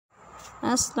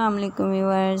Assalamu alaikum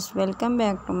viewers, welcome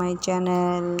back to my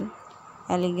channel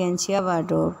Elegancia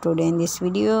Wardrobe. Today in this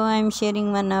video I am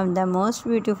sharing one of the most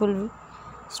beautiful,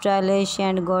 stylish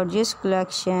and gorgeous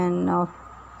collection of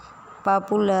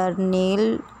popular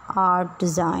nail art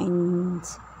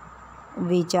designs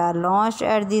which are launched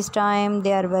at this time.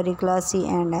 They are very classy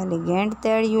and elegant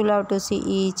that you love to see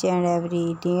each and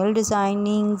every nail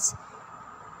designings.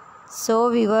 So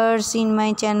viewers, in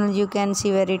my channel you can see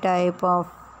very type of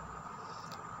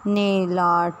nail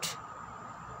art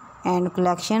and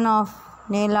collection of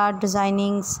nail art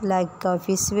designings like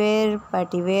office wear,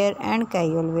 party wear and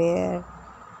casual wear.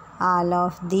 All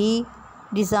of the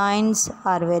designs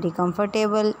are very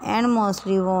comfortable and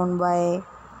mostly worn by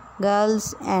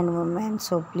girls and women.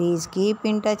 So please keep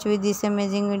in touch with this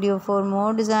amazing video for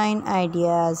more design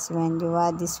ideas. When you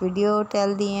watch this video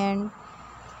till the end,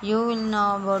 you will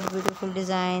know about beautiful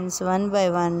designs one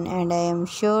by one, and I am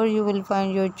sure you will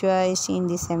find your choice in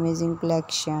this amazing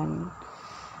collection.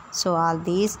 So all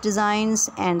these designs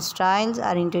and styles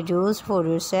are introduced for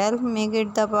yourself. Make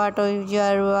it the part of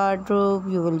your wardrobe.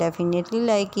 You will definitely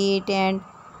like it, and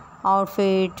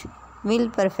outfit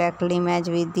will perfectly match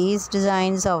with these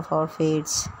designs of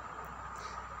outfits.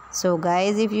 So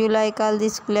guys, if you like all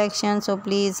this collection, so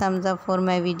please thumbs up for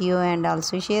my video and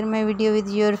also share my video with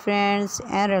your friends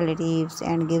and relatives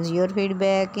and gives your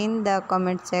feedback in the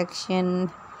comment section.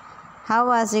 How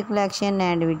was the collection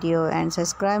and video, and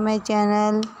subscribe my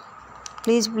channel.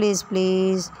 Please.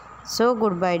 So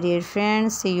goodbye dear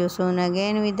friends. See you soon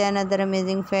again with another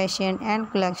amazing fashion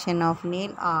and collection of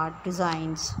nail art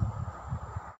designs.